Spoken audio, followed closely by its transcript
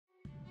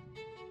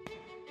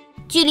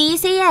距离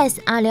CES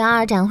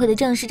 2022展会的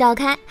正式召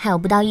开还有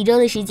不到1周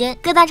的时间，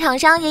各大厂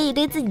商也已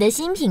对自己的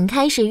新品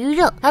开始预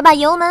热，而把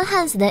油门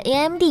焊死的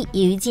AMD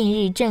也于近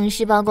日正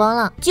式曝光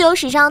了，具有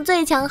史上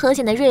最强核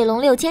显的锐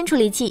龙6000处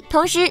理器，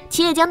同时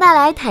其也将带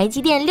来台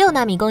积电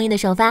6nm工艺的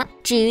首发。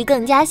至于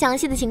更加详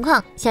细的情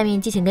况，下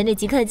面就请跟着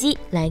极客机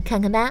来看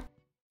看吧。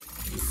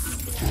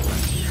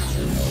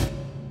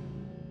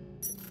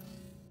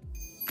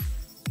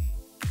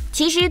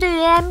其实对于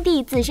AMD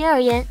自身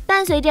而言，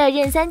伴随着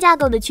Zen3架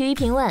构的趋于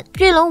平稳，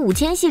锐龙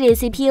5000系列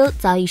CPU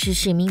早已是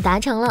使命达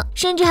成了，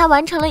甚至还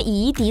完成了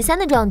以一敌3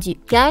的壮举。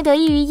然而得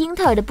益于英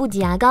特尔的不挤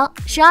牙膏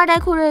，12代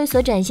酷睿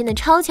所展现的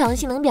超强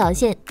性能表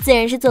现，自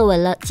然是坐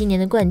稳了今年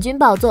的冠军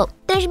宝座。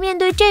但是面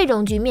对这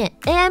种局面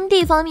 ，AMD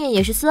方面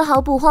也是丝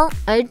毫不慌，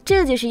而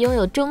这就是拥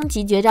有终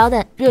极绝招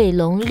的锐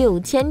龙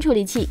6000处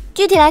理器。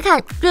具体来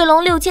看，锐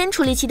龙6000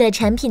处理器的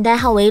产品代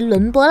号为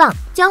伦勃朗，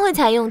将会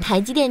采用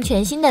台积电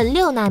全新的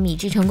6nm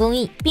制程工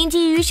艺，并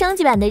基于升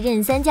级版的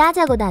Zen3+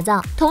架构打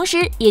造，同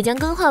时也将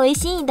更换为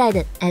新一代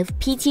的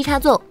FP7插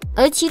座。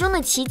而其中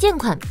的旗舰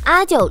款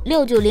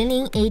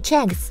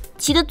R96900HX，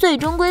 其的最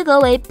终规格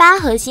为8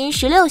核心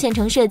16线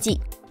程设计，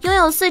拥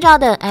有4兆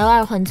的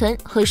L2 缓存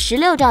和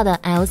16兆的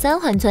L3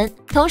 缓存，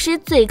同时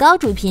最高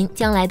主频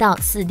将来到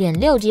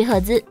 4.6G 赫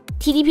兹。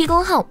TDP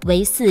功耗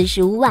为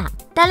45瓦。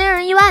但令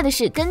人意外的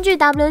是，根据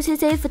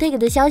WCC Fatigue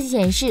的消息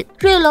显示，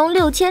锐龙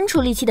6000处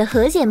理器的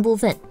核显部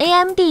分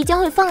 ，AMD 将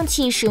会放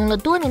弃使用了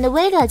多年的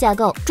Vega 架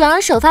构，转而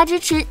首发支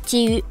持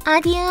基于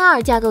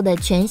RDNA2 架构的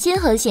全新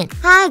核显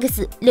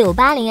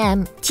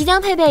RX680M， 其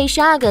将配备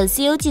12个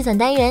CPU 计算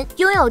单元，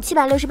拥有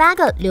768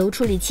个流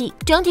处理器，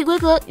整体规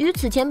格与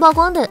此前曝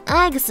光的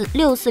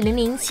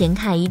RX6400显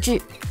卡一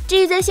致。至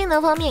于在性能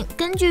方面，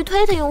根据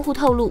推特用户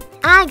透露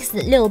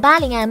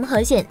 ，RX680M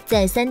核显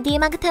在 3D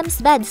Mark Time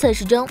Spec 测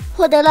试中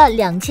获得了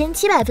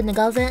2700分的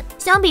高分，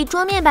相比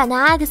桌面版的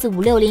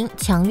RX560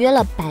强约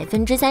了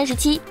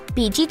37%，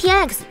比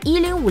GTX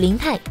 1050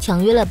 钛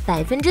强约了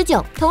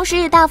9%，同时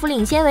也大幅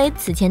领先为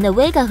此前的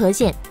Vega 核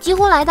显，几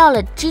乎来到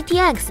了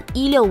GTX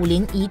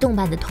 1650移动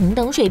版的同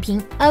等水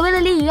平。而为了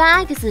利于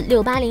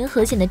RX680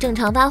核显的正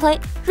常发挥，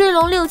锐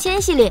龙6000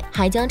系列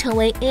还将成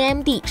为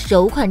AMD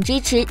首款支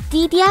持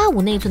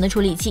DDR5 内存的处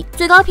理器，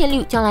最高频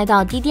率将来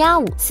到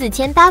DDR5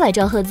 4800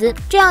兆赫兹。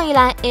这样一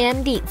来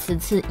 ，AMD 此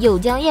次又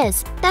将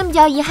Yes， 但比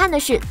较遗憾的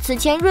是，此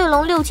前锐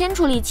龙6000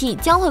处理器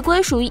将会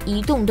归属于移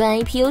动端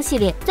APU 系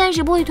列，暂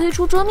时不会推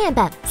出桌面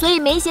版，所以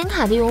没显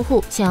卡的用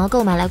户想要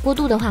购买来过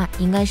渡的话，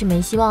应该是没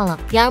希望了。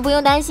然而不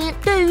用担心，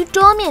对于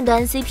桌面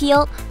端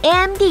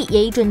CPU，AMD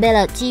也已准备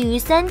了基于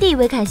 3D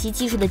微凯西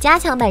技术的加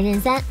强版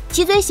Zen3，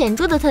其最显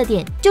著的特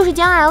点就是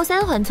将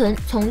L3 缓存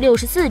从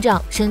64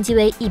兆升级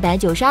为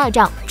192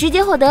兆，直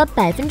接获得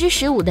15%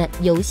的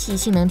游戏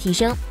性能提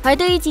升。而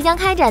对于即将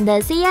开展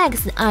的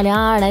CEX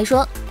 2022来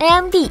说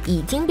，AMD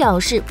已经表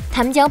示，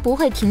他们将不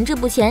会停滞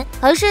不前，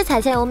而是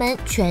踩下油门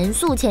全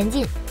速前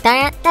进。当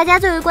然，大家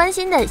最为关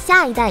心的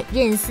下一代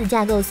Zen4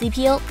架构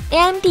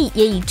CPU，AMD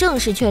也已正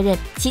式确认，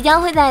其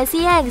将会在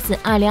CEX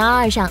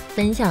 2022上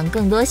分享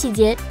更多细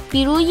节，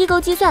比如异构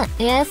计算、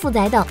AI 负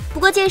载等。不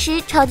过届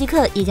时超极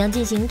客也将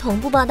进行同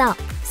步报道，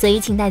所以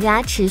请大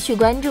家持续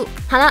关注。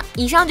好了，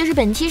以上就是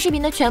本期视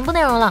频的全部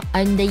内容了，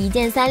而你的一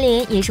键3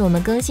连也是我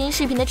们更新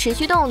视频的持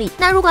续动力。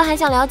那如果还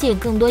想了解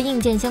更多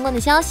硬件相关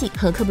的消息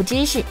和科普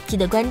知识，记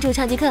得关注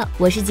超极客，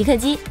我是极客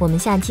机，我们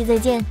下期再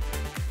见。